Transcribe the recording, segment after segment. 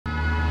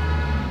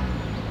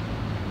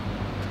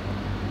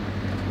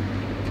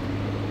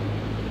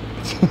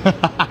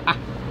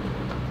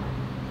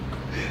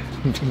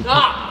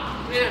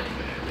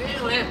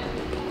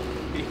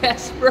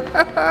Yes, bro.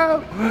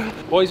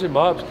 Boys with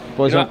mobs.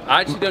 Boys,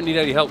 I actually don't need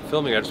any help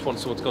filming. I just want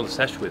someone to go on the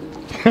sesh with.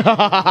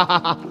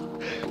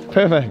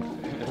 Perfect.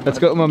 Let's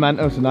go to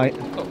Memento tonight.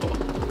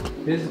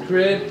 Here's the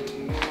crib.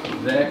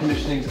 The air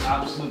conditioning is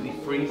absolutely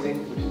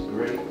freezing, which is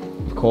great.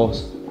 Of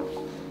course.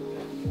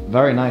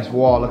 Very nice.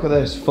 Wow, look at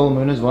this. Full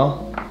moon as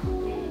well.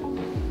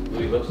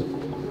 Louis loves it.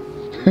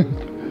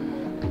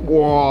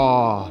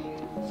 Wow.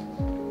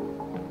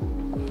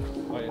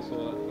 Oh yeah, so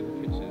like, in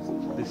the pictures,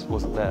 this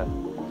wasn't there.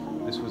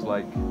 This was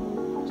like,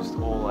 just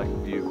all like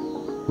view.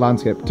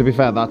 Landscape. To be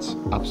fair, that's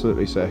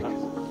absolutely sick.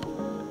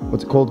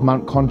 What's it called?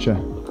 Mount Concha?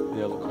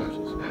 Yeah, La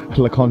Concha's.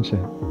 La Concha.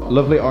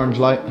 Lovely orange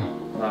light.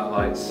 That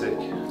light's sick.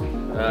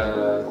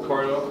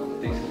 Corridor,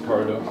 decent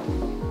corridor.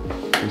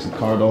 Decent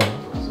corridor.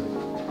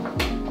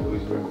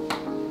 Louis' room.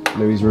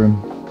 Louis'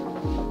 room.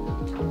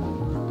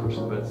 Push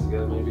the beds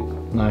together maybe.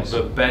 Nice.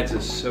 The beds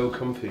are so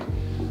comfy.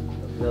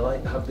 They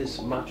like have this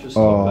mattress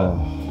Oh.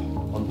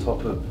 topper on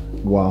top of.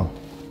 Wow.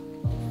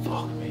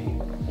 Fuck me.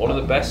 One of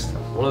the best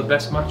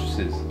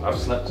mattresses I've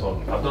slept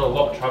on. I've done a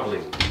lot of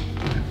travelling.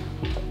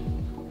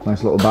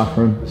 Nice little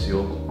bathroom. It's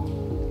yours.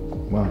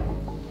 Wow.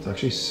 It's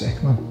actually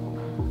sick, man.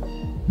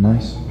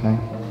 Nice. Okay.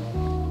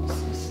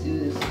 This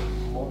is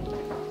modern.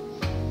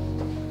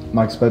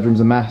 Mike's bedroom's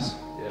a mess.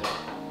 Yeah.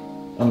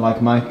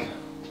 Unlike Mike.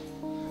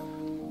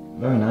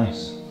 Very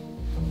nice.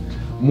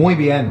 Muy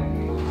bien.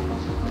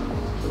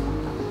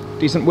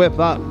 Decent whip,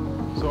 that.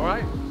 It's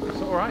alright.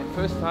 It's alright.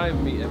 First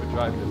time me ever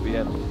driving a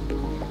BMW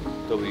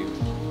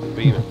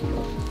Beamer.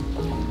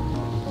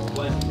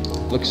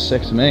 Looks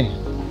sick to me.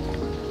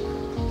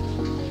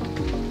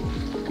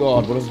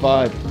 God, what a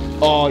vibe.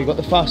 Oh, you got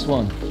the fast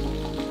one.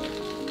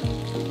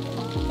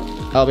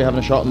 I'll be having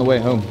a shot on the way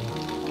home.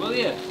 Well,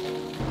 yeah.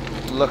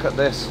 Look at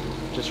this.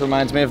 Just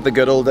reminds me of the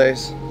good old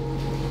days.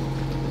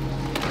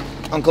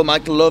 Uncle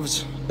Mike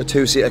loves a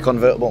two-seater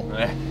convertible.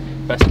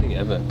 Best thing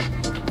ever.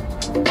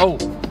 Oh!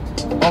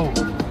 Oh!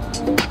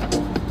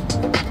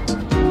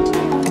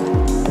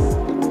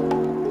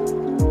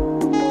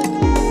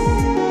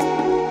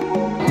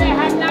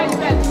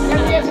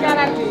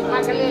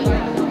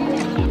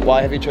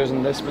 Why have you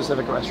chosen this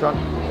specific restaurant?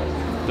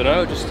 Don't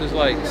know, just as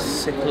like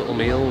sick little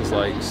meals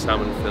like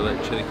salmon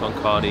fillet, chili con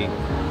carne.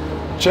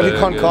 Chili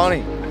con carne.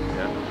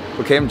 Yeah.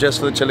 We came just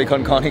for the chili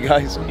con carne,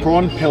 guys.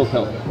 Prawn pill.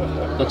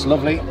 Looks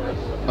lovely.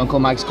 Uncle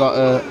Mike's got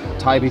a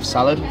Thai beef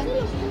salad.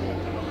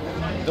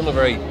 Don't look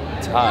very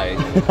Thai.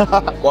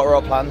 What are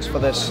our plans for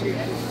this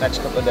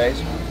next couple of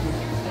days?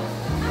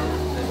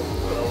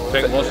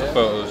 Take lots of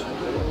photos.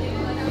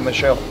 In the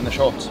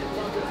shorts.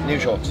 New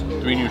shorts.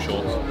 3 new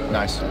shorts.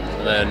 Nice.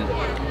 And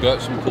then go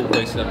to some cool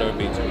places I've never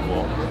been to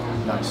before.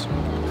 Nice.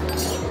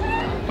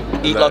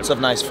 Eat lots of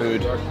nice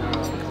food.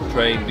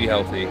 Train, be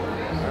healthy.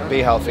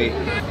 Be healthy.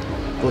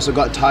 We've also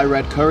got Thai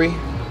red curry.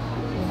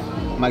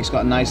 Mike's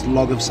got a nice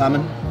log of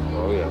salmon.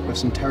 Oh yeah. With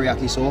some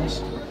teriyaki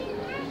sauce.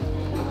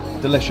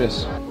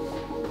 Delicious.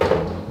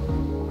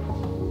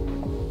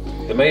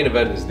 The main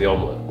event is the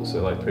omelette,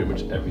 so like pretty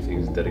much everything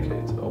is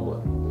dedicated to the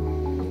omelette.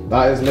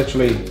 That is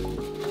literally,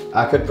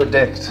 I could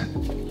predict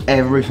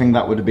everything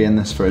that would be in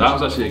this fridge. That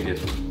was actually a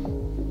gift.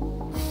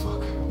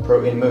 Fuck.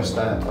 Protein mousse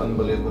there,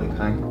 unbelievably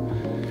pang.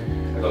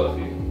 I got that for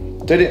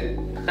you. Did it?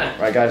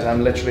 Right guys,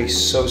 I'm literally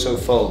so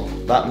full.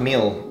 That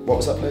meal, what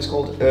was that place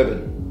called?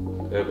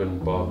 Urban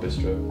Bar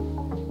Bistro.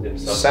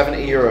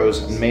 70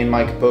 euros, and me and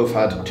Mike both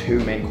had 2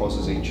 main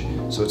courses each.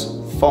 So it's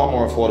far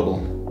more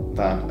affordable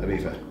than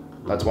Ibiza.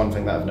 That's one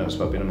thing that I've noticed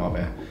about being in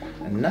Marbella.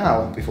 And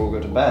now, before we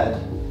go to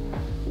bed,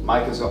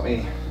 Mike has got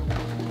me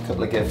a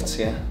couple of gifts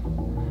here.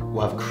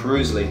 We'll have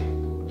Cruisely,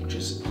 which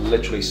is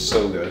literally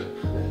so good.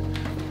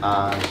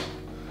 And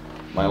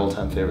my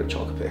all-time favorite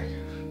chocolate cake.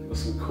 Got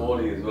some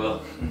corny as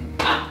well.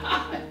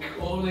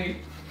 Corny.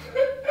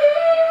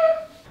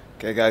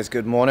 Okay guys,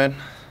 good morning.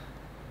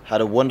 Had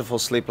a wonderful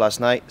sleep last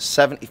night,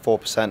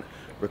 74%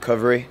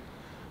 recovery.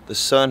 The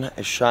sun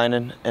is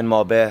shining in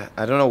Marbella.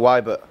 I don't know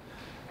why, but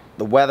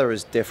the weather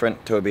is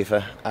different to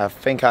Ibiza. I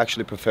think I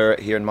actually prefer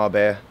it here in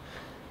Marbella.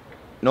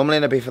 Normally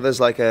in Ibiza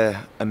there's like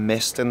a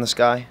mist in the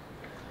sky.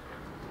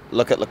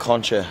 Look at La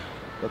Concha,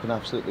 looking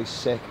absolutely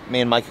sick. Me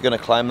and Mike are gonna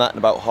climb that in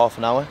about half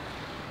an hour.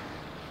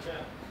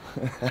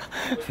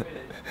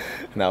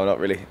 No, not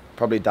really.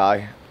 Probably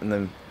die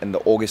in the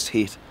August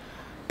heat.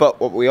 But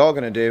what we are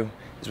gonna do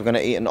is we're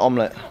gonna eat an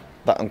omelette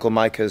that Uncle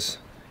Mike has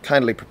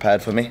kindly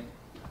prepared for me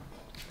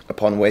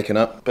upon waking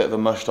up. Bit of a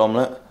mushed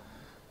omelette,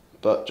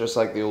 but just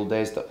like the old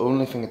days, the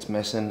only thing it's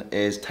missing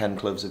is 10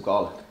 cloves of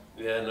garlic.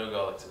 Yeah, no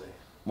garlic today.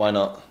 Why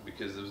not?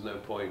 Because there was no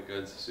point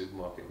going to the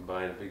supermarket and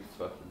buying a big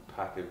fucking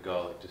pack of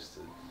garlic just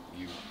to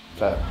use.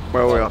 Fair.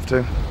 Where are we off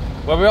to?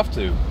 Where are we off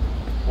to?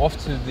 We're off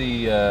to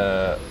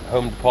the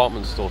home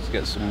department store to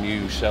get some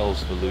new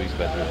shelves for Louis'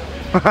 bedroom.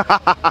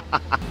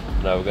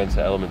 No, we're going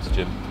to Elements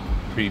Gym.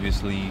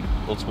 Previously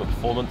Ultimate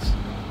Performance,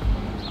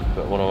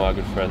 but one of our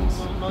good friends,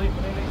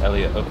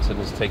 Elliot Upton,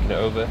 has taken it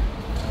over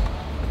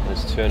and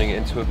is turning it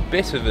into a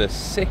bit of a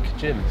sick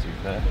gym, to be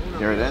fair.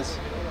 Here it is.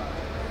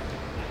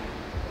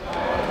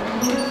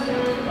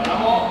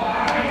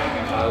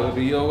 I will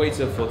be your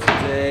waiter for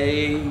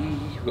today.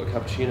 We've got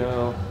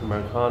cappuccino,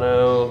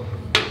 Americano.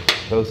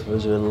 Both of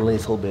us are a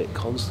little bit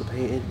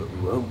constipated, but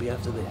we won't be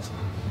after this.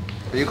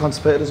 Are you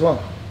constipated as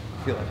well?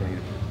 I feel like I need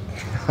it.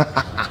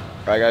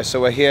 Right guys,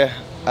 so we're here,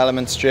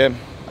 Elements Gym.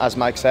 As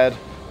Mike said,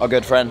 our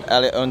good friend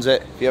Elliot owns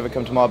it. If you ever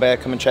come to Marbella,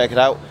 come and check it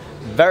out.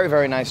 Very,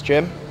 very nice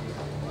gym.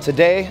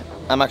 Today,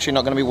 I'm actually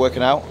not going to be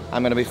working out.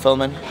 I'm going to be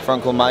filming for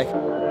Uncle Mike. You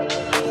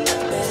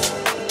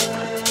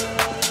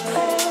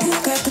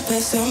got the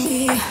best of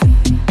me.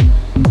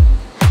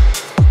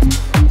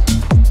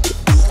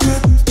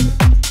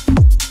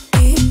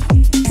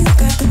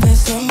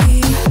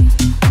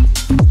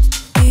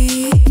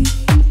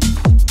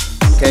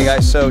 Okay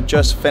guys, so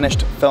just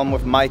finished film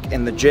with Mike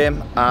in the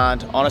gym,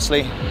 and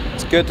honestly,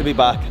 it's good to be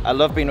back. I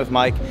love being with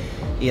Mike.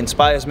 He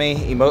inspires me,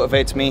 he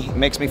motivates me, he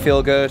makes me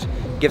feel good,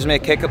 gives me a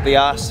kick up the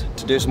ass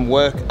to do some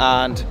work.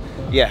 And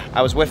yeah,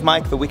 I was with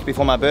Mike the week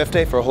before my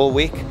birthday for a whole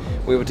week.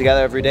 We were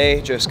together every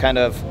day, just kind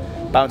of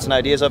bouncing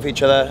ideas off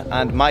each other.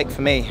 And Mike,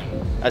 for me,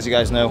 as you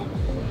guys know,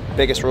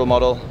 biggest role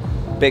model.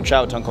 Big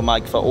shout out to Uncle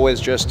Mike for always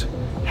just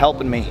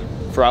helping me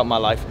throughout my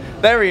life.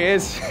 There he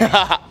is.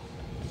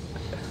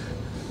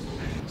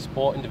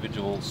 Sport,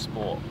 individual,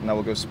 sport. Now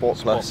we'll go Sport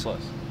Plus. Sport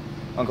Plus.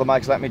 Uncle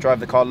Mike's let me drive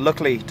the car.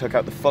 Luckily, he took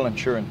out the full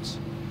insurance,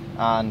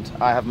 and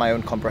I have my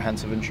own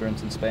comprehensive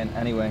insurance in Spain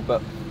anyway.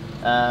 But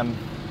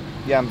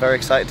yeah, I'm very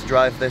excited to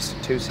drive this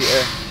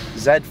two-seater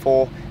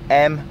Z4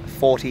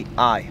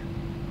 M40i.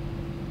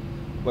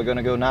 We're going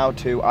to go now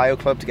to IO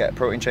Club to get a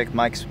protein shake.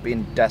 Mike's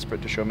been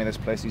desperate to show me this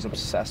place. He's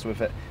obsessed with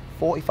it.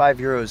 45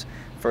 euros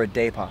for a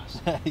day pass.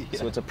 Yeah.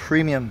 So it's a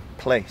premium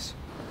place.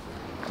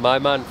 My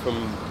man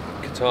from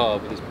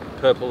Qatar with his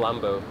purple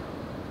Lambo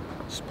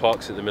just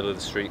parks in the middle of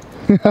the street.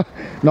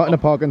 Not in a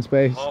parking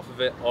space. Half of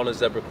it on a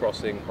zebra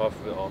crossing, half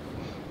of it off.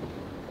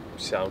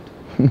 Sound.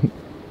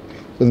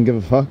 Doesn't give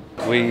a fuck.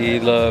 We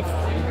love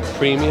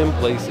premium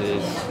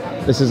places.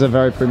 This is a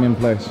very premium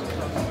place.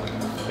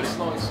 But it's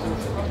not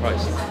expensive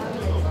price.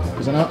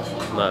 Is it not?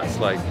 No, it's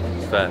like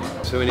fair.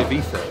 So in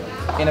Ibiza.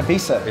 In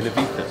Ibiza? In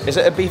Ibiza. Is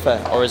it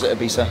Ibiza or is it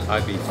Ibiza?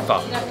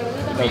 Ibiza.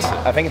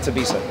 Ibiza. I think it's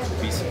Ibiza.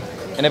 Ibiza.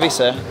 In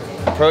Ibiza,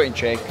 a protein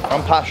shake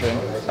from Passion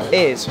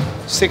is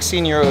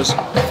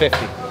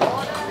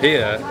 €16.50.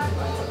 Here,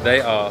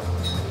 they are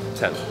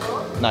 10.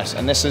 Nice,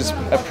 and this is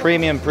a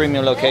premium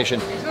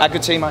location. I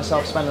could see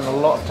myself spending a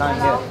lot of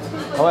time here.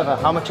 However,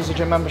 how much is a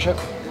gym membership?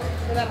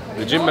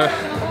 The gym, a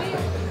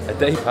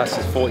day pass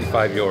is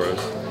 45 euros.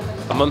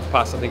 A month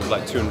pass, I think, is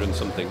like 200 and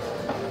something.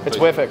 It's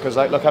worth it, because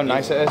like, look how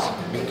nice it is.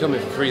 You can come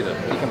in for free though.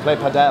 You can play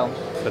padel.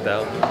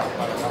 Padel.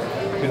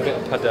 You can bit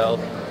of padel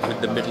with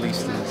the Middle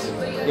Easterns.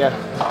 Yeah.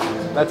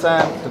 Let's,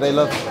 do they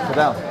love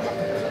padel?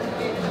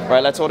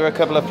 Right, let's order a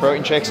couple of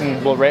protein shakes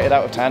and we'll rate it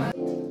out of 10.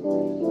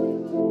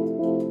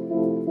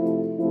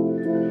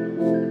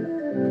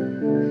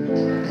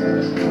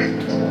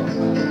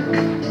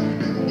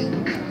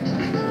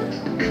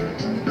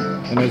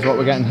 Who knows what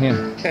we're getting here?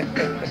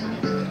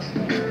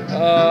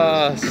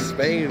 Ah,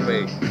 Spain,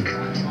 mate.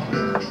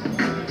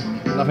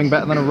 Nothing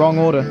better than a wrong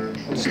order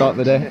to start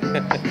the day.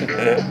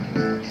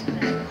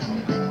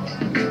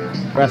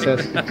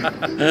 Gracias.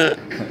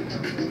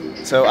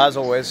 So as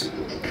always,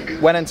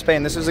 when in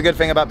Spain, this is a good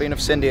thing about being with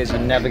Cindy, is you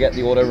never get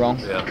the order wrong.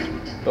 Yeah.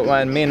 But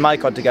when me and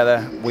Mike got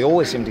together, we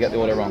always seem to get the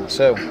order wrong.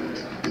 So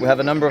we have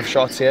a number of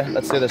shots here.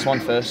 Let's do this one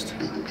first.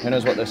 Who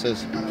knows what this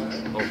is?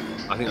 Oh,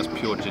 I think that's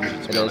pure ginger,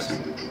 to be honest. It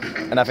is.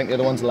 And I think the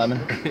other one's lemon.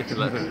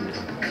 Lemon, yeah.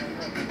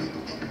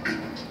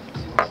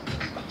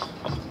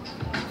 Oh,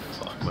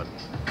 fuck, man.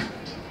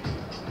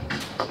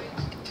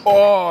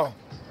 Oh,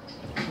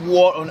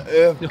 what on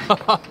earth?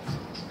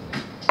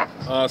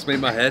 Oh, it's made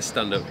my hair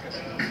stand up.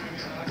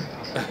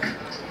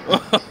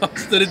 I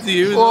stood it to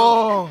you.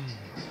 Oh.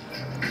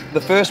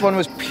 The first one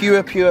was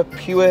pure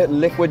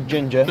liquid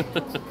ginger.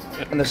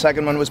 And the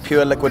second one was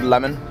pure liquid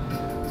lemon.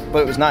 But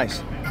it was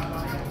nice.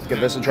 Let's give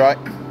this a try. You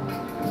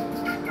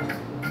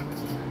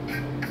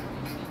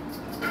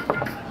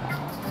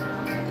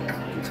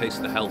can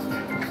taste the health.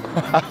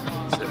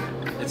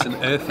 It's an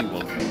earthy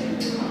one.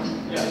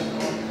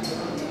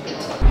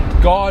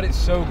 God, it's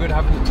so good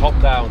having the top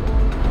down.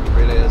 It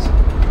really is.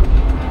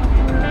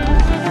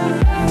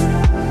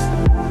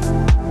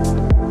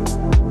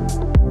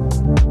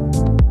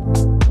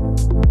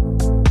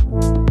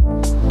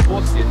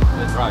 What's the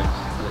drive?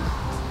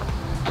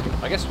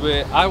 I guess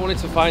I wanted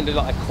to find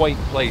a quaint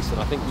place, and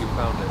I think we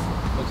found it.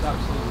 It looks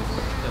absolutely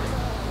stunning.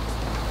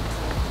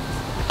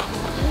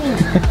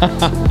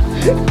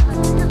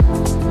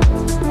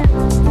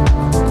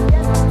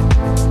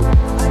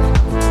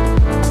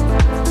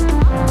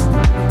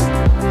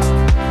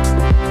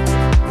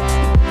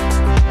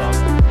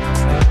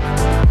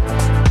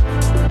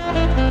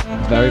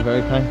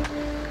 Very kind.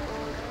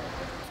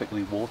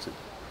 Perfectly watered,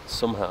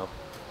 somehow.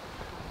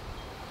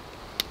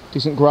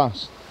 Decent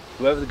grass.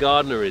 Whoever the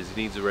gardener is,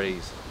 he needs a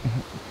raise.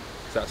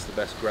 Because that's the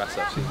best grass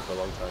I've seen for a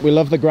long time. We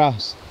love the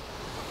grass.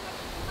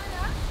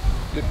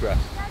 Good grass.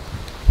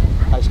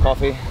 Iced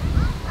coffee.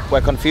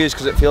 We're confused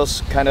because it feels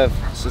kind of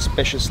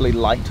suspiciously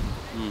light.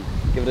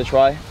 Give it a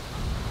try.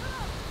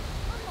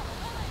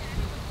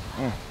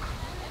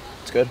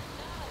 It's good.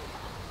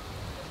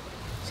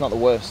 It's not the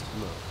worst.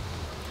 No.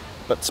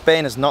 But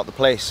Spain is not the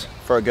place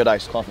for a good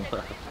iced coffee.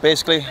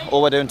 Basically,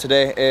 all we're doing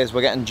today is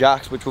we're getting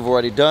jacked, which we've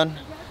already done.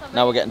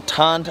 Now we're getting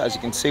tanned. As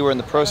you can see, we're in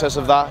the process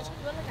of that.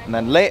 And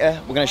then later,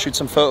 we're going to shoot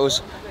some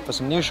photos for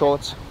some new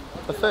shorts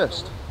for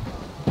Thirst.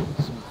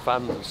 Some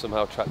fan that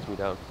somehow tracked me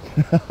down.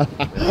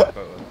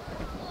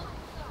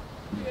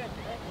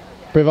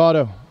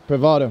 Privado,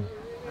 privado.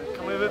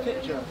 Can we have a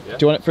picture? Yeah.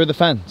 Do you want it through the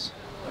fence?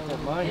 I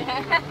don't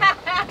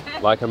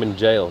mind. Like I'm in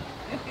jail.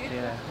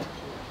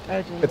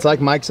 Yeah. It's like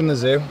Mike's in the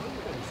zoo.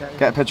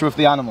 Get a picture with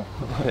the animal.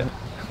 Yeah.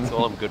 That's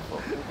all I'm good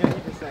for.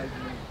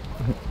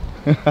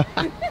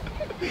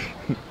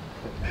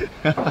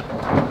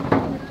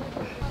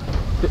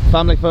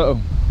 Family photo.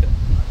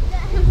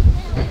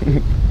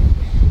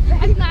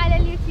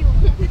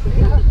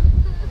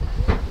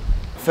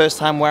 First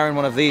time wearing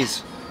one of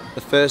these,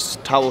 the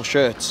First towel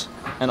shirts,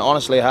 and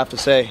honestly I have to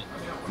say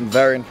I'm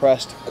very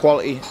impressed.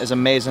 Quality is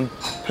amazing,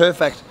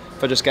 perfect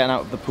for just getting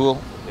out of the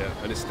pool. Yeah,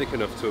 and it's thick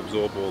enough to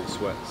absorb all the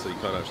sweat, so you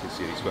can't actually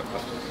see any sweat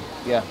patches.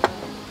 Yeah,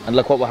 and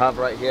look what we have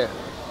right here.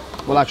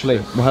 Well, actually,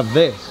 we'll have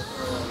this.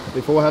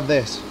 Before we have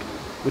this,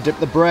 we dip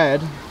the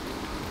bread,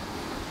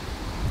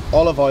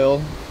 olive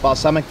oil,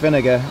 balsamic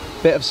vinegar,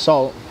 bit of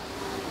salt,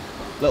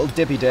 little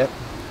dippy dip.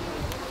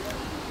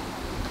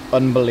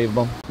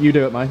 Unbelievable. You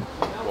do it, mate.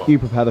 You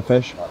prepare the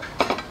fish.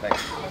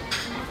 Thanks.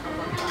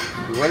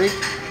 You ready?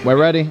 We're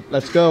ready.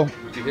 Let's go.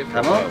 Would you hit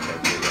Come on.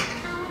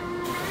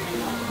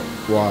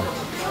 Wow.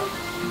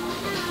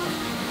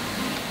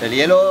 El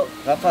hielo,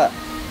 Rafa.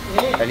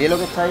 El hielo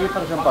que está ahí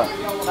para el champán.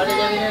 Vale,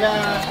 ya viene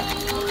la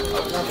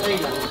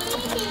estrella.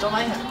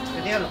 Toma, hija,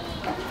 el hielo.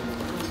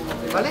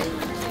 ¿Vale?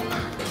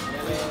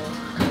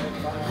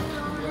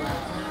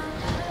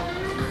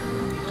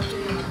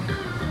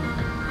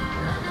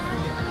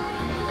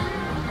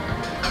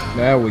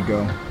 There we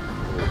go.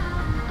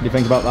 What do you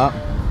think about that?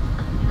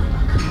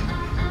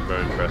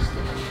 Very impressed.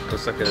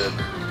 Looks like a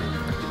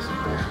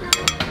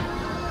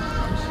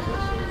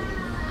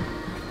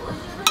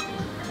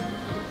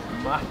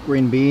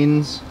Green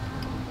beans.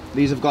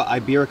 These have got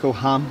Iberico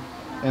ham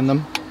in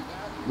them.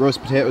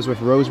 Roast potatoes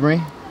with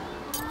rosemary.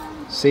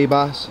 Sea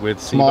bass. With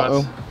sea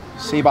tomato.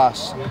 bass. Sea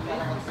bass.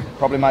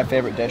 Probably my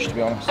favourite dish, to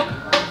be honest.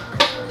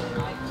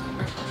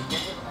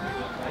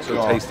 so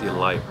Oh. tasty and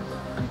light.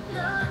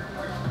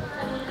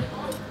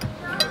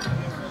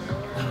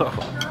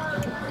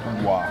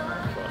 Wow.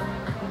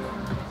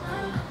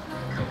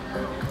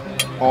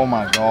 Oh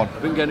my god. I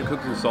think getting it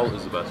cooked in salt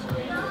is the best,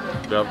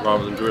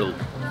 rather than grilled.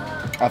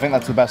 I think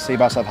that's the best sea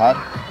bass I've had.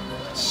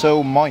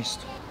 So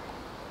moist.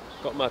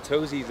 Got my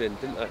toesies in,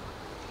 didn't I?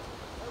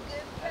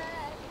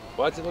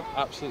 Why does it look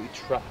absolutely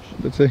trash?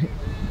 Let's see.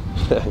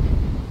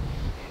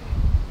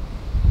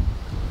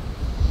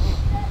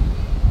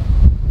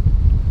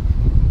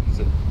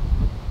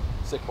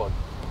 Sick one.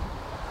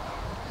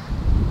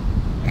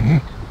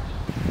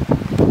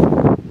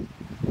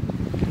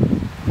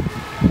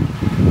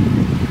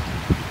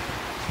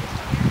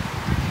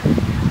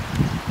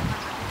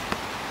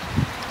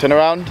 Turn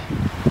around.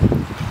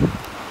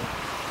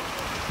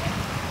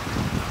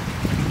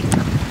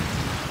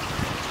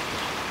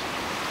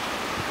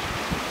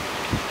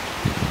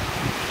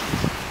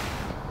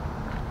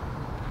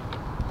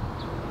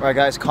 Right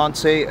guys, can't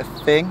see a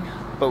thing,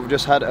 but we've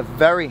just had a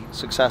very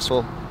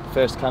successful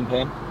first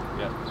campaign.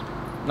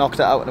 Yeah. Knocked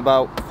it out in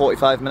about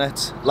 45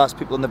 minutes. Last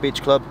people in the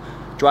beach club,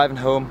 driving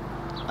home,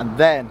 and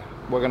then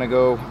we're gonna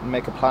go and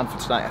make a plan for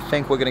tonight. I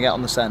think we're gonna get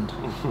on the send.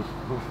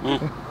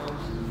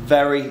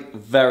 Very,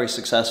 very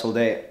successful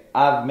day.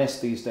 I've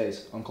missed these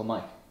days, Uncle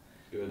Mike.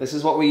 Good. This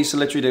is what we used to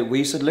literally do. We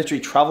used to literally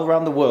travel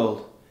around the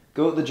world,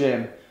 go to the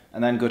gym,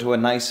 and then go to a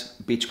nice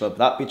beach club.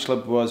 That beach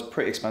club was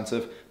pretty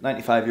expensive,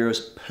 95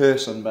 euros per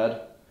sunbed.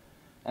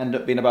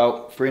 Ended up being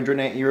about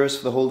 380 euros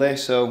for the whole day,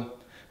 so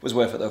it was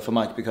worth it though for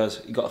Mike because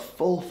he got a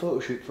full photo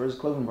shoot for his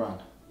clothing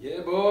brand.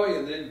 Yeah, boy,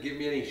 and they didn't give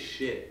me any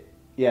shit.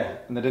 Yeah,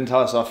 and they didn't tell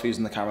us off for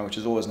using the camera, which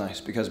is always nice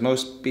because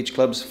most beach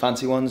clubs,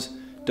 fancy ones,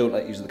 don't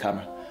let you use the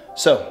camera.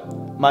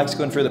 So, Mike's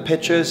going through the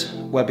pictures,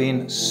 we're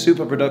being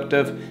super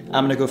productive.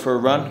 I'm gonna go for a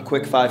run,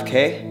 quick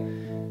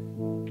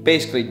 5K,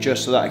 basically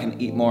just so that I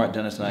can eat more at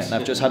dinner tonight. And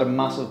I've just had a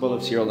massive bowl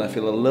of cereal and I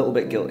feel a little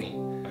bit guilty.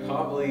 I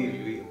can't believe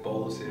you eat a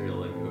bowl of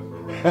cereal and go for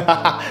a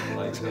run.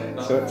 Like,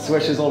 So it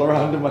swishes all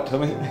around in my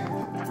tummy.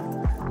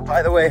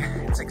 By the way,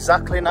 it's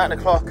exactly 9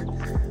 o'clock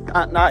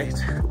at night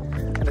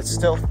and it's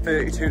still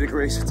 32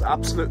 degrees. It's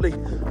absolutely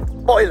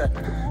boiling.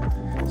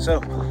 So,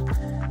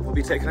 we'll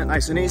be taking it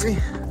nice and easy.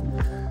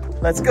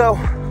 Let's go.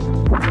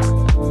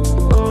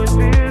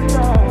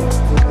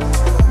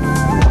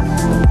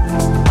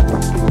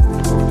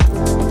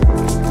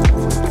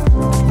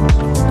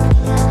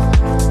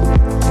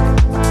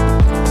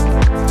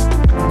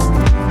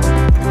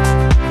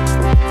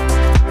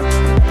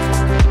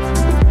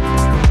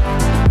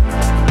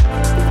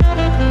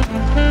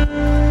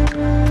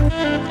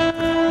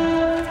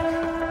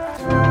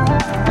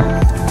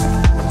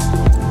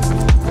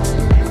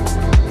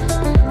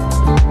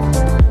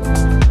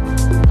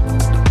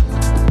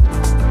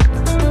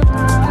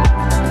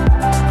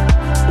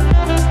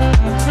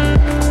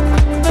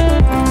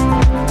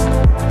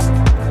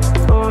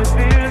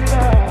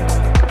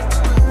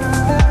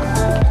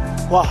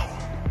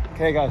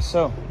 Okay guys,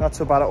 so not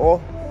so bad at all.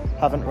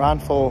 Haven't ran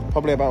for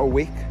probably about a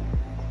week.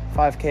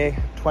 5k,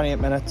 28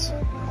 minutes.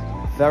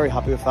 Very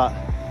happy with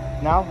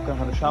that. Now, gonna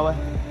have a shower,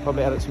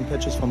 probably edit some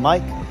pictures for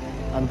Mike,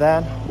 and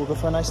then we'll go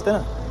for a nice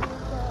dinner.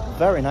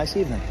 Very nice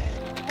evening.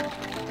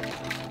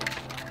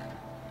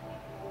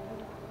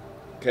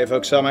 Okay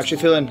folks, so I'm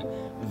actually feeling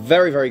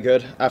very, very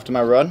good after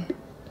my run.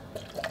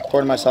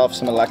 Pouring myself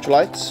some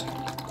electrolytes.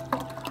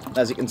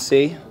 As you can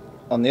see,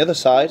 on the other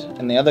side,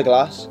 in the other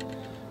glass,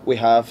 we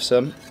have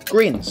some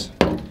greens.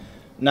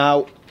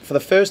 Now, for the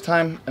first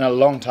time in a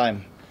long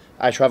time,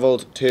 I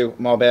traveled to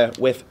Marbella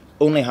with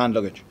only hand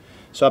luggage.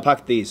 So I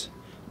packed these.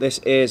 This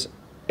is,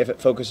 if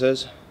it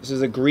focuses, this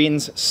is a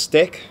greens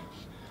stick,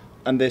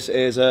 and this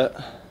is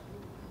a,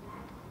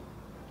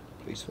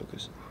 please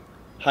focus,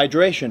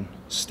 hydration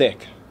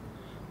stick.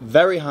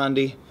 Very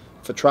handy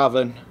for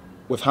traveling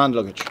with hand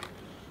luggage.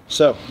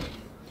 So,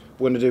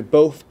 we're gonna do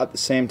both at the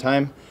same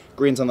time.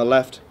 Greens on the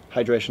left,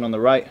 hydration on the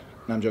right.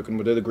 And I'm joking,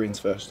 we'll do the greens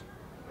first.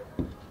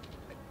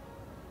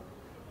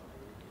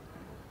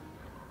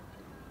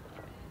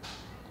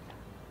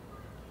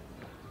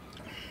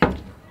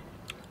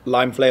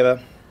 Lime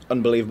flavor,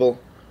 unbelievable.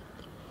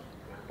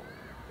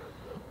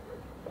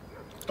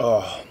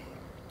 Oh,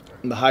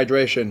 and the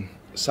hydration,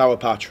 Sour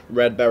Patch,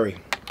 red berry,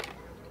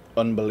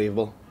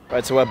 unbelievable.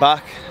 Right, so we're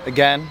back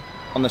again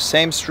on the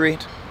same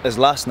street as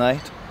last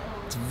night.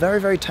 It's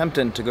very, very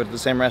tempting to go to the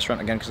same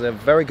restaurant again because they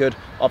have very good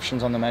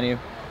options on the menu.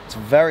 It's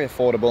very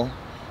affordable,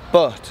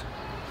 but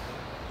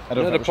I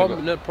don't know.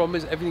 The problem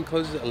is everything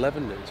closes at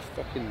 11 and it's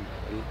fucking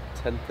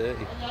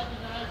 10:30.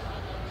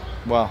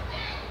 Wow.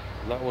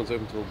 And that one's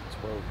open till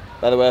 12.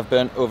 By the way, I've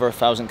burnt over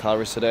 1,000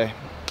 calories today.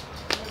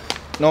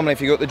 Normally,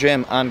 if you go to the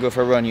gym and go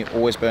for a run, you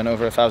always burn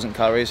over 1,000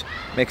 calories.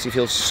 Makes you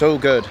feel so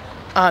good.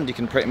 And you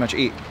can pretty much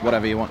eat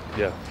whatever you want.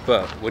 Yeah,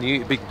 but when you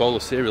eat a big bowl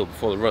of cereal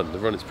before the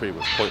run is pretty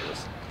much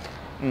pointless.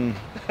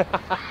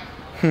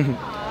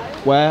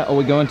 Where are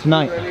we going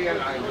tonight?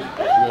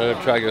 We're going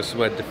to try to go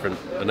somewhere different,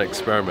 an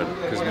experiment,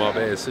 because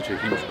Marbella is such a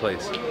huge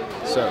place.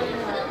 So,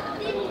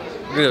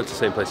 we're going to go to the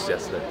same place as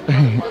yesterday.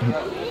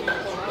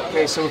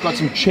 Okay, so we've got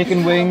some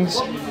chicken wings,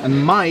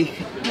 and Mike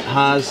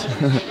has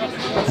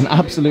an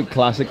absolute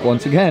classic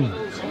once again.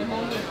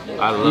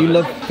 I love You it.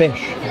 love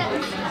fish.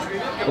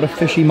 What a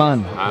fishy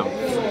man.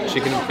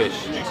 Chicken and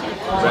fish.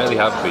 Rarely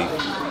have beef.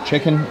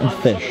 Chicken and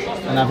fish.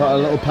 And I've got a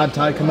little pad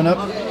thai coming up.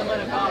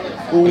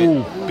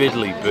 Ooh.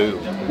 Biddly boo.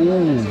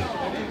 Ooh.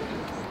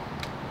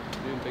 How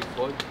you doing, big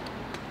boy?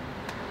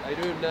 How you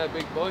doing there,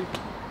 big boy?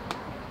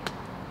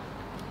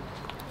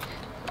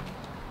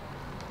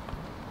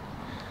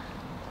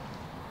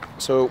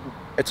 So,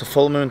 it's a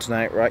full moon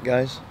tonight, right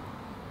guys?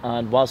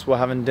 And whilst we're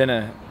having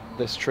dinner,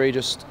 this tree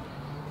just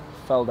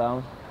fell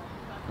down.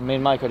 And me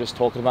and Mike are just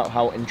talking about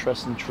how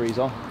interesting trees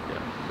are.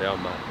 Yeah, they are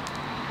mad.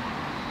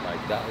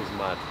 Like, that is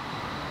mad.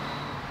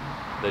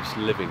 They're just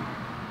living,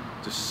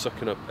 just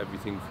sucking up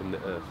everything from the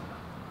earth,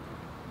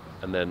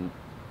 and then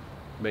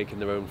making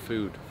their own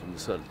food from the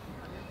sun.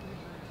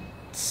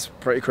 It's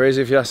pretty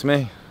crazy if you ask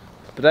me.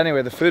 But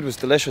anyway, the food was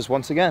delicious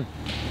once again.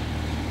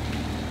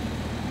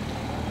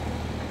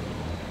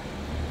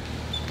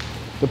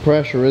 The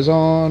pressure is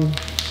on.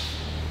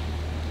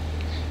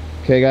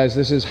 Okay guys,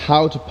 this is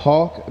how to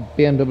park a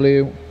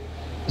BMW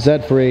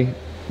Z3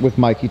 with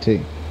Mikey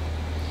T.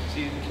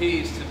 See, the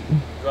key is to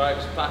drive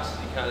as fast as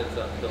you can into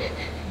that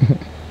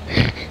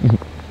hill.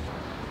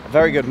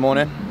 Very good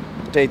morning,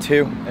 day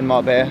 2 in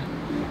Marbella.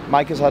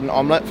 Mike has had an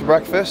omelette for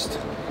breakfast,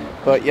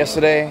 but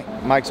yesterday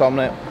Mike's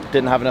omelette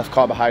didn't have enough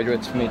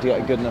carbohydrates for me to get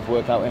a good enough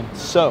workout in.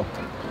 So,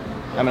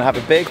 I'm gonna have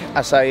a big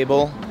acai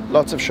bowl,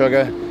 lots of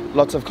sugar,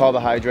 lots of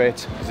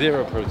carbohydrates.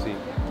 Zero protein.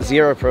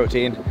 Zero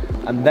protein,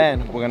 and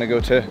then we're gonna go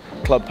to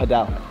Club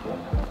Padal.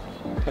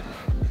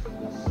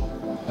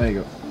 There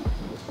you go.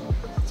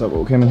 Is that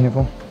what we came in here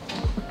for?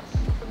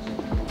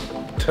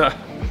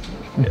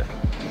 Yeah.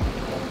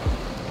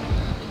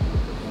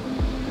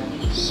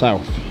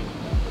 South.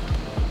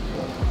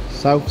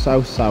 South,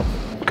 south, south.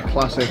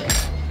 Classic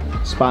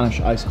Spanish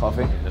iced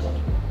coffee.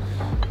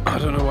 I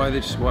don't know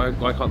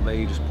why can't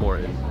they just pour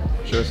it in?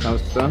 Show us how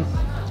it's done.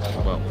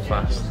 Well,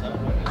 fast.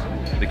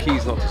 The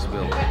key's not to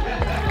spill.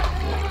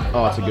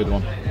 Oh, that's a good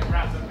one.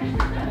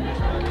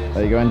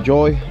 There you go,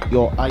 enjoy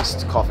your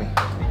iced coffee.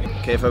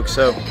 Okay folks,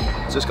 so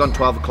it's just gone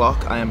 12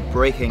 o'clock. I am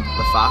breaking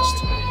the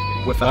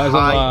fast with a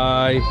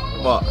high...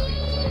 What?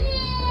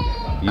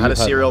 I had a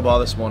cereal bar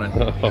this morning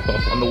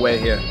on the way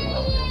here.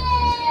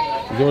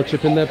 Is there a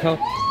chip in there, pal?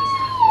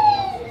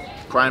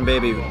 Crying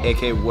baby,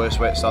 aka worst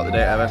way to start the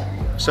day ever.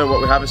 So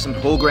what we have is some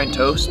whole grain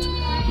toast.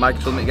 Mike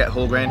told me to get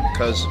whole grain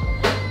because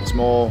it's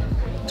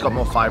got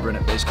more fibre in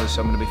it basically,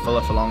 so I'm going to be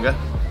fuller for longer.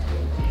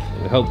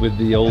 It'll help with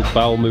the old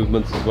bowel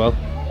movements as well.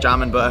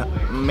 Jam and butter.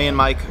 Me and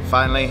Mike,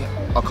 finally,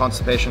 our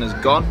constipation is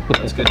gone.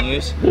 That's good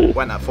news.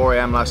 Went at 4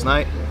 AM last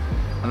night.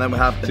 And then we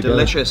have a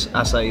delicious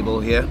acai bowl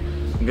here.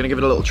 I'm going to give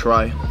it a little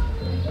try.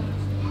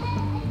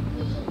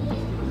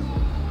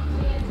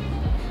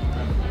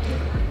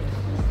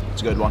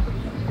 It's a good one.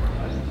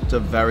 It's a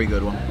very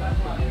good one.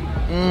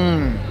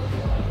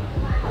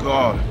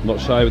 God. Not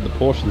shy with the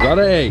portions, are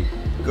they?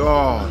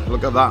 God,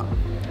 look at that.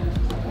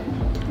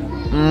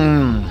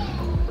 Mmm.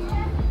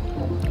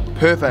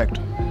 Perfect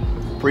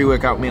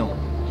pre-workout meal.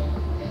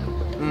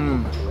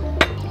 Mmm.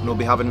 And we'll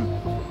be having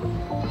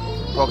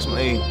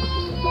approximately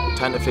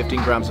 10 to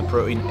 15 grams of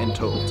protein in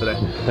total today.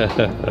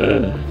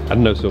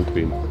 And no sun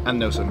cream. And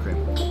no sun cream.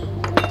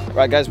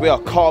 Right guys, we are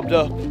carved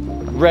up,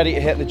 ready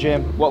to hit the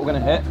gym. What we're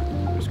gonna hit?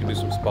 I'm just gonna do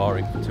some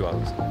sparring for 2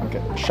 hours.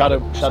 Okay, shadow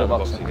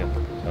boxing. Yeah.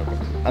 Okay.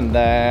 And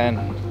then,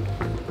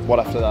 what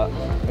after that?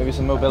 Maybe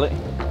some mobility?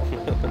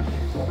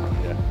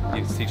 Yeah,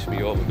 you teach me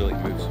your mobility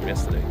moves from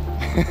yesterday.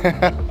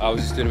 I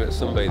was just doing a bit of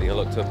sunbathing, I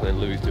looked up and then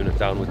Louis doing a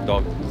downward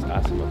dog with his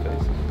ass in my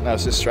face. Now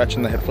it's just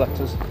stretching the hip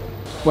flexors.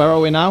 Where are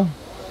we now?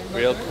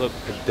 Real Club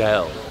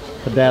Padel.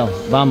 Padel,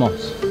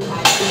 vamos.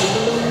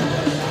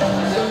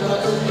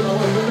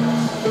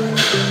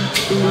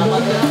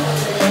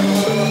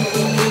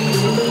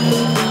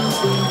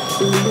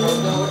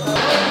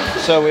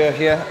 So we are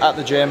here at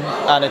the gym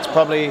and it's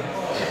probably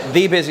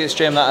the busiest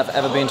gym that I've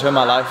ever been to in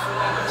my life.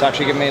 It's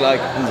actually giving me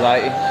like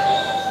anxiety.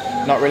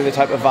 Not really the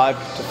type of vibe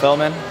to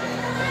film in.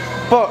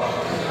 But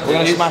we're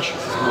gonna smash.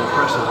 It's more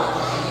pressure.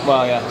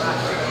 Well, yeah.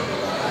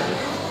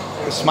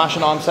 We'll smash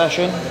an arm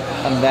session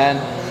and then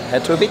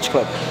head to a beach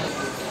club.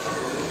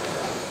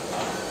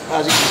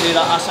 As you can see,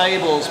 that acai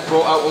bowl's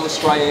brought out all the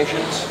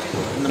striations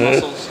in the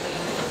muscles.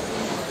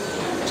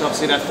 So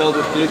obviously they're filled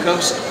with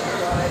glucose.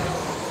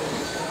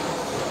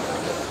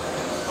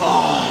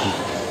 Oh.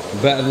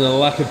 Better than the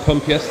lack of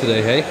pump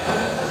yesterday, hey?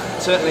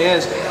 It certainly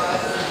is. Do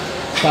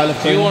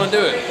you want to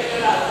do it?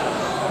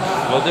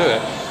 We'll do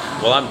it.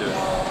 Well, I'm doing it.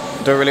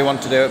 Don't really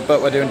want to do it,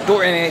 but we're doing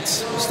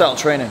Dorian-Yates style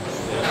training.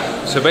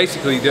 So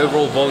basically, the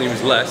overall volume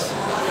is less.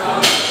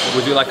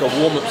 We do like a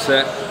warm-up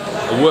set,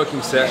 a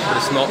working set, but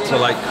it's not to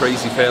like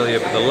crazy failure.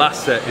 But the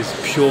last set is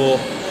pure,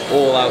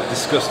 all-out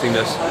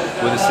disgustingness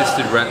with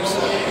assisted reps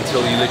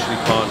until you literally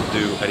can't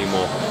do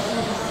anymore.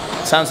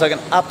 Sounds like an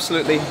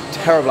absolutely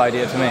terrible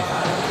idea to me.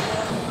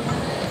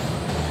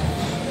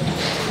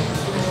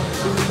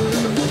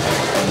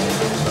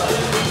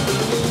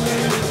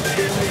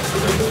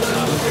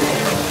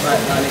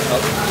 Right, I need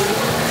help.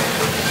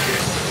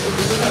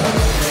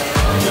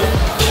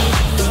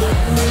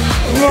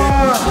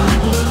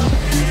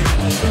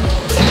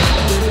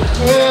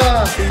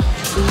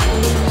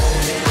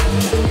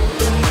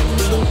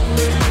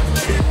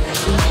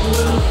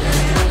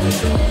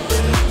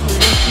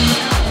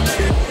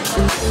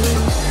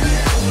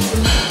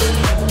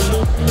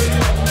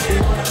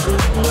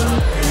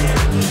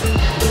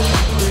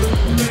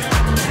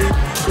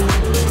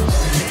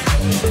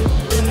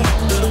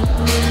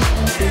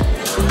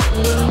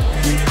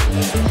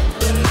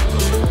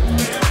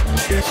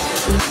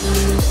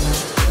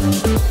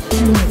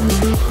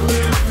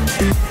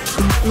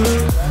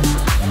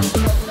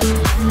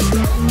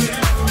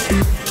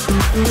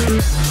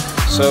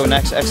 So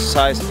next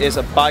exercise is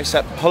a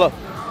bicep pull-up,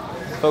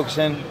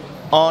 focusing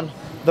on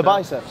the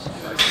biceps.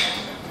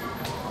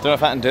 Don't know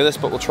if I can do this,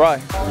 but we'll try.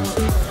 Just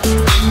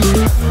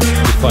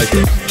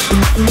biceps.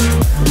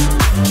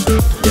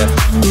 Yeah.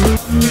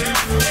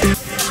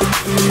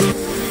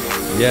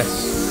 Yes.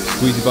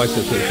 Squeeze your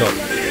biceps at the top.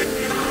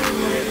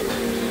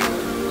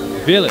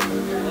 Feel it.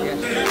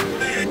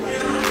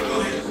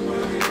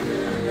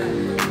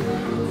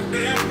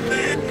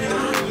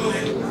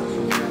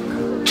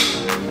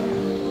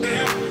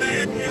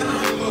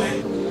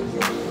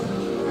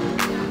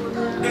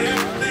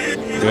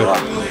 Good.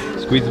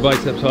 Squeeze the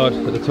biceps hard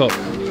at the top.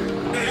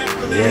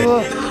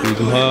 Yeah. Squeeze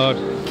them hard.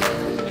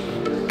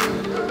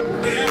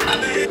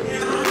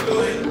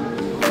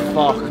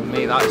 Fuck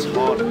me, that is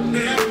hard.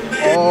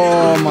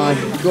 Oh my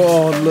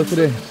god, look at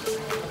it.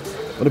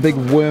 What a big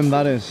worm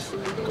that is.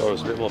 God, it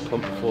was a bit more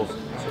pump before.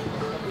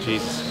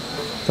 Jesus.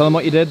 Tell them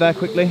what you did there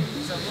quickly.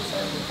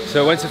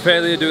 So went to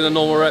failure doing the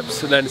normal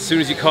reps, and then as soon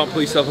as you can't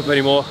pull yourself up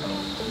anymore,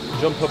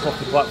 jump up off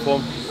the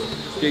platform,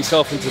 get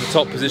yourself into the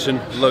top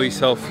position, lower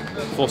yourself,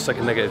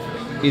 4-second negative.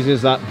 Easy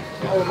as that.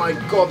 Oh my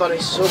god, that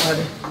is so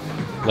heavy.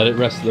 Let it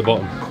rest at the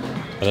bottom,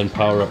 and then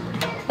power up.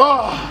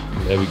 Oh.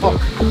 There we go.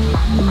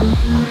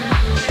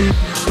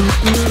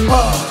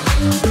 Oh.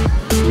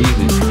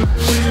 Easy.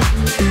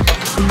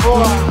 Oh.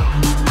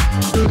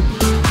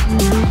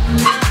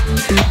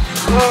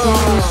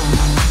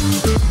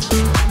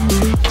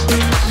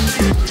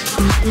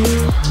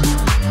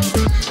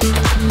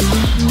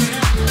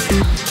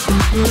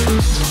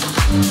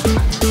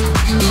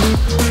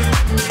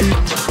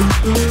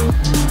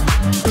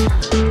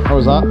 How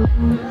was that?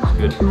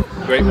 Good.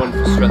 Great one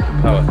for strength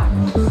and power.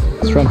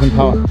 Strength and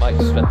power. Light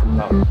strength and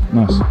power.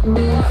 Nice.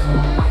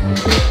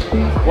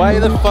 Why are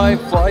there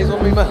 5 flies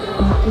on me, man?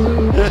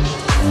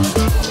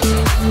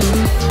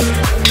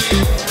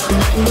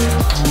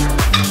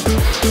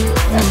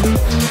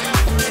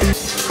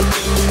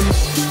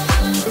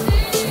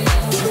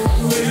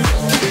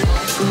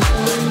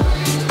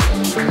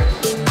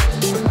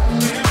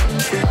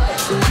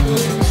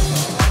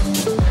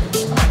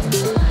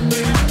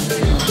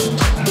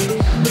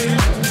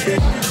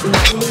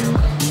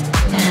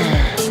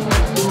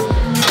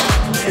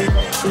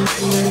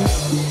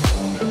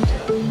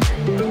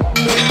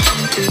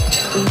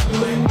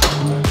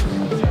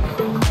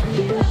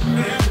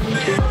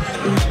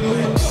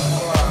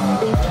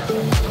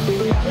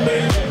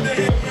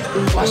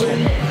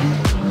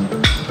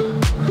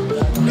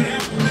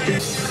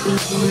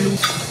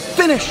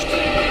 finished.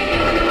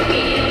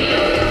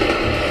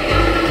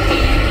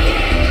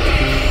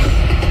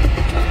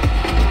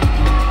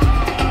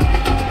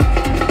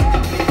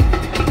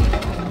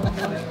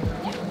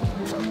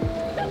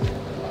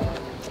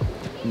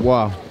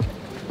 Wow,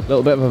 a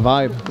little bit of a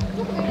vibe.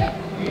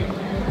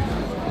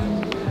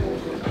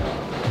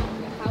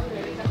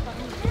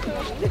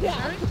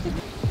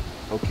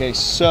 Okay,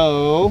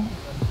 so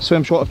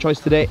swim short of choice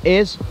today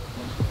is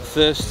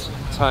Thirst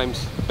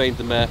times Bain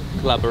de Mer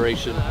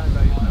collaboration.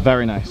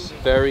 very nice.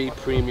 Very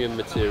premium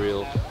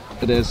material.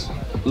 It is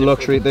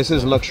luxury. This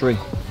is luxury.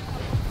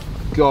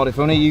 God, if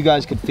only you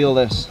guys could feel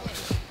this.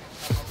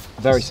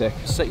 Very sick.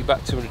 Set you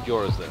back 200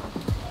 euros there.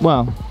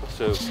 Well,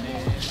 So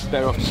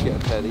better off just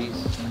getting a pair of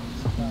these.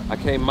 I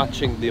came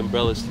matching the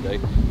umbrellas today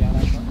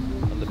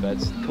and the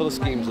beds. The colour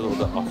scheme's a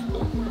little bit off,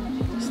 but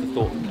it's the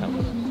thought that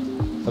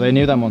counts. are they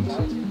new, them ones?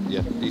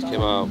 Yeah, these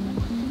came out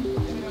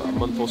about a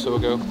month or so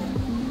ago.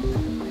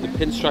 The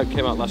pinstripe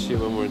came out last year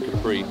when we were in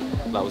Capri.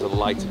 That was a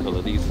lighter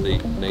colour. These are the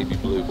navy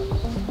blue.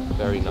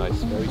 Very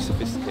nice, very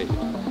sophisticated.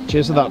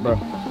 Cheers to that, bro.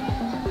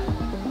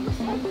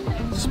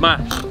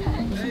 Smash!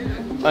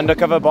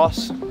 Undercover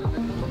boss.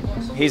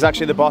 He's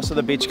actually the boss of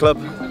the beach club.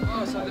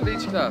 The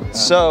beach club.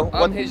 So,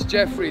 I'm his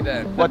Jeffrey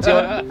then. what's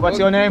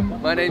your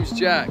name? My name's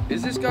Jack.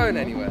 Is this going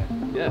anywhere?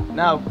 Yeah.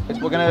 Now,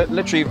 we're gonna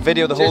literally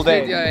video the whole Just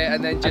day. video it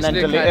and then just then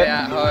look delete at it. it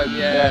at home,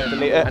 yeah,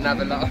 delete it. and have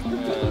a laugh.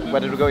 Where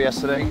did we go I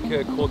yesterday?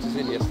 think quarters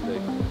in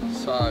yesterday.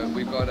 So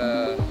we've got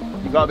to.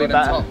 You gotta be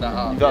better. Top that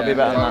up. You gotta be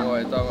better Don't than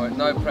worry, don't worry.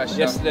 No pressure.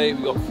 Yesterday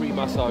we got free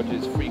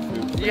massages, free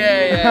food.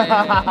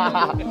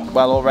 Yeah.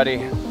 Well, already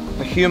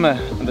the humour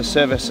and the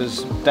service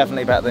is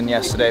definitely better than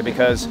yesterday,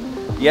 because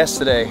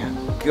yesterday,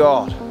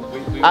 God,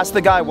 asked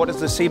the guy what does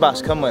the sea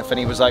bass come with, and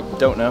he was like,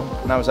 don't know.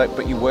 And I was like,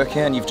 but you work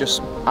here and you've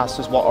just asked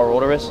us what our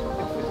order is.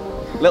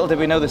 Little did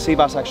we know the sea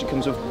bass actually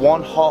comes with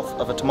 1/2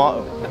 of a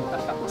tomato.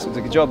 So it's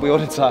a good job we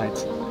ordered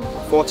sides.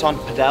 4-ton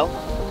pedal,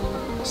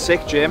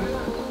 sick gym,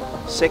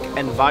 sick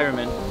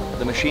environment.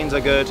 The machines are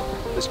good.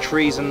 There's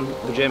trees in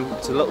the gym.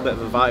 It's a little bit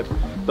of a vibe,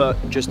 but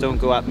just don't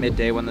go at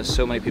midday when there's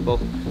so many people.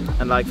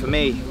 And like for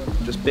me,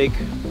 just big,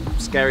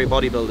 scary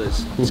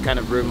bodybuilders, it's kind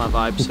of ruined my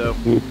vibe. So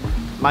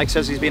Mike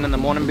says he's been in the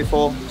morning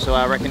before, so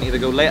I reckon either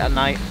go late at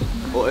night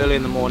or early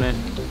in the morning.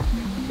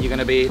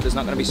 There's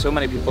not gonna be so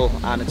many people,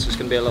 and it's just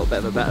gonna be a little bit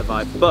of a better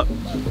vibe. But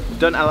we've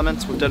done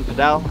elements, we've done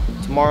pedal.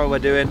 Tomorrow we're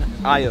doing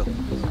IO.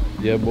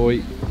 Yeah,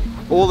 boy.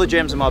 All the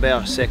gyms in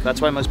Marbella are sick. That's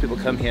why most people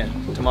come here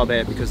to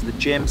Marbella, because the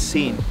gym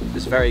scene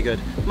is very good,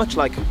 much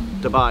like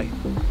Dubai.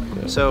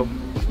 Yeah. So,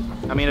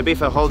 I mean, a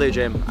beef a holiday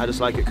gym, I just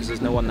like it because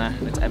there's no one there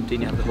and it's empty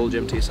and you have the whole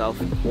gym to yourself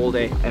all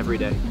day, every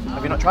day.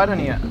 Have you not tried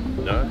any yet?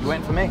 No. You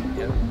waiting for me?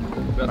 Yeah.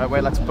 Right,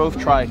 wait, let's both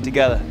try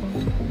together,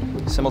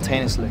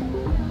 simultaneously.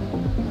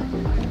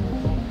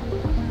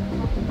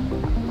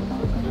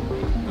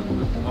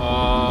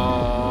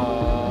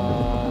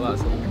 Oh,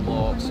 that's a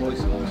lot of soy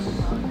sauce.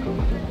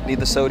 Need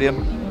the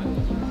sodium.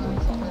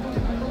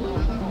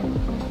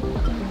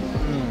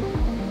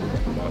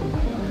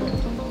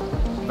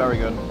 Very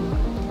good.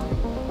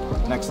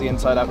 Next, the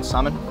inside out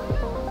salmon.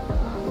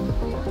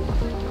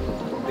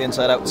 The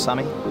inside out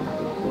Sammy.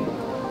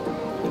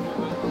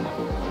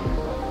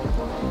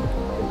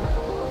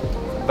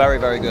 Very,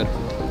 very good.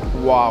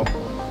 Wow.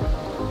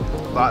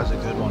 That is a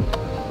good one.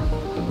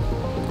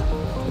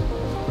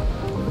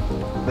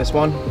 This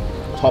one,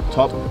 top.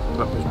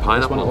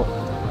 Pineapple.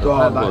 This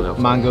one, Pineapple.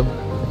 Mango.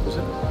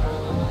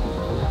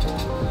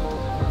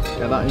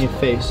 Get that in your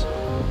face.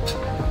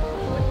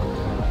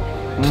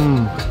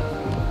 Mmm.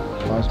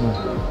 Nice, man.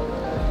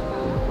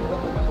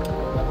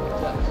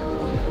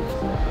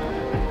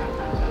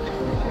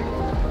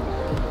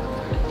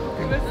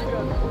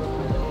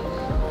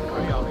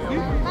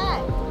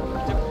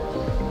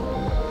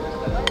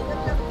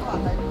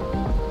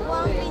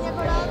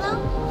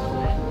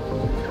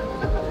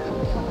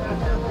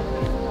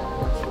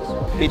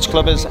 Beach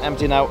club is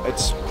empty now.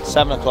 It's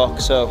 7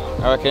 o'clock, so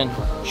I reckon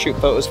shoot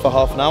photos for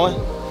half an hour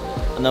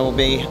and then we'll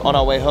be on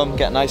our way home,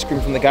 getting ice cream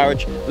from the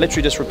garage.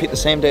 Literally just repeat the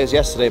same day as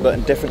yesterday, but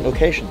in different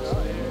locations.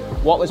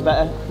 What was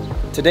better,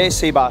 today's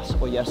sea bass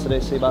or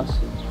yesterday's sea bass?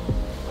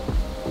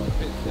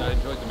 I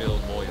enjoyed the meal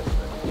more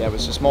yesterday. Yeah, it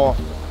was just more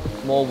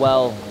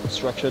well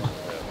structured.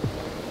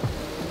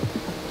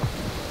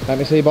 Let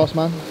me see, boss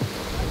man.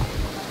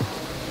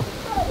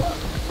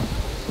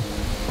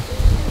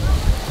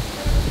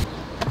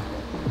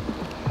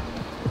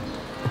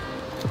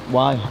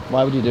 Why?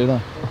 Why would you do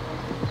that?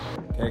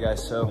 Okay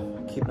guys, so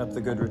keeping up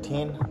the good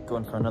routine,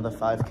 going for another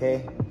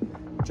 5K.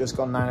 Just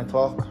gone 9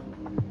 o'clock,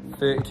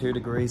 32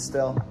 degrees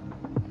still.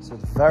 So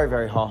it's very,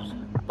 very hot,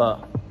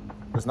 but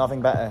there's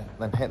nothing better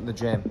than hitting the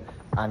gym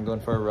and going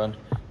for a run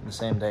in the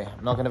same day.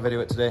 I'm not gonna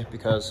video it today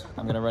because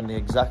I'm gonna run the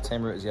exact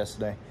same route as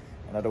yesterday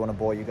and I don't wanna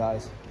bore you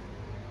guys.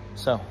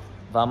 So,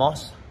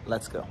 vamos,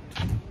 let's go.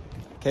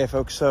 Okay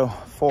folks, so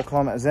 4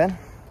 kilometers in.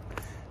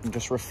 I'm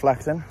just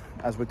reflecting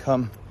as we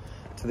come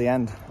to the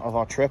end of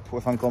our trip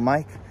with Uncle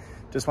Mike.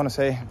 Just want to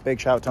say a big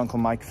shout out to Uncle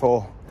Mike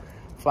for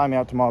flying me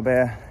out to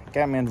Marbella,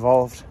 getting me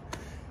involved,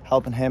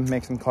 helping him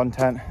make some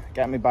content,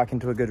 getting me back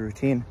into a good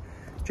routine.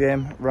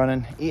 Gym,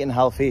 running, eating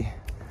healthy,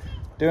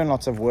 doing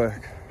lots of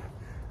work.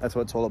 That's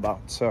what it's all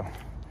about. So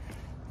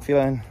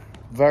feeling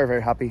very,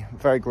 very happy,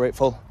 very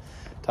grateful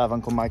to have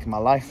Uncle Mike in my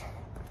life.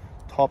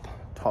 Top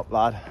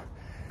lad.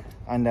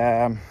 And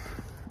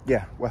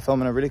yeah, we're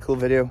filming a really cool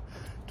video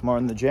tomorrow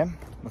in the gym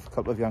with a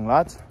couple of young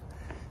lads.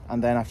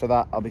 And then after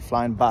that, I'll be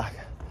flying back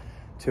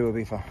to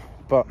Ibiza.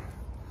 But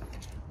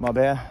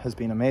Marbella has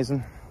been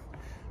amazing.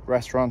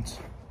 Restaurants,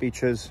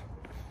 beaches,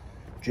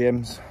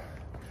 gyms,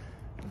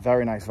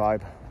 very nice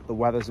vibe. The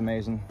weather's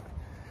amazing.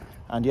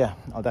 And yeah,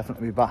 I'll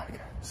definitely be back.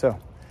 So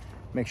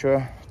make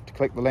sure to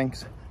click the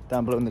links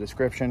down below in the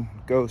description.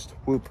 Ghost,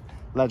 Whoop,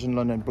 Legend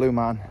London, Blue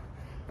Man.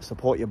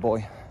 Support your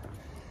boy.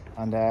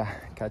 And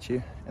catch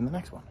you in the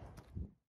next one.